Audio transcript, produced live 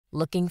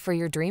Looking for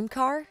your dream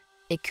car?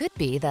 It could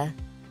be the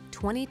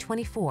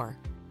 2024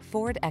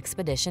 Ford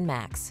Expedition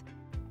Max.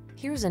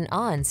 Here's an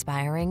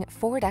awe-inspiring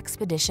Ford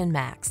Expedition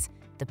Max,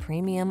 the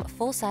premium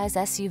full-size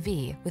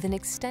SUV with an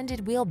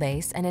extended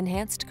wheelbase and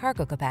enhanced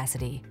cargo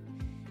capacity.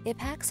 It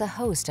packs a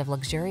host of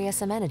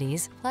luxurious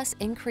amenities plus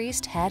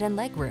increased head and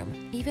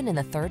legroom, even in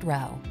the third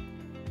row.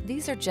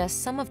 These are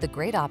just some of the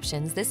great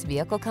options this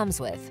vehicle comes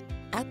with: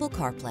 Apple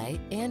CarPlay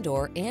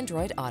and/or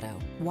Android Auto,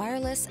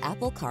 wireless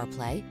Apple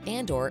CarPlay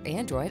and/or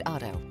Android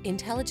Auto,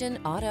 intelligent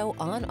auto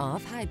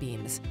on-off high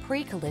beams,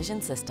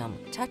 pre-collision system,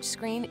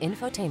 touchscreen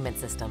infotainment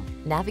system,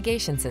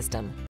 navigation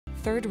system,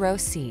 third row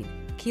seat,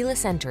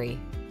 keyless entry,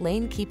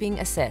 lane keeping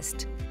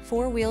assist,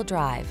 four-wheel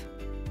drive.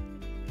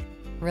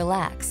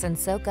 Relax and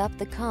soak up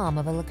the calm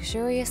of a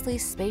luxuriously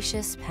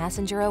spacious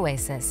passenger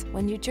oasis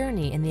when you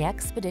journey in the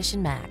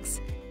Expedition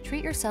Max.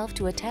 Treat yourself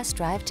to a test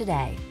drive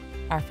today.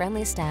 Our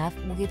friendly staff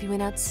will give you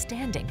an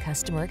outstanding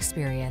customer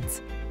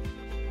experience.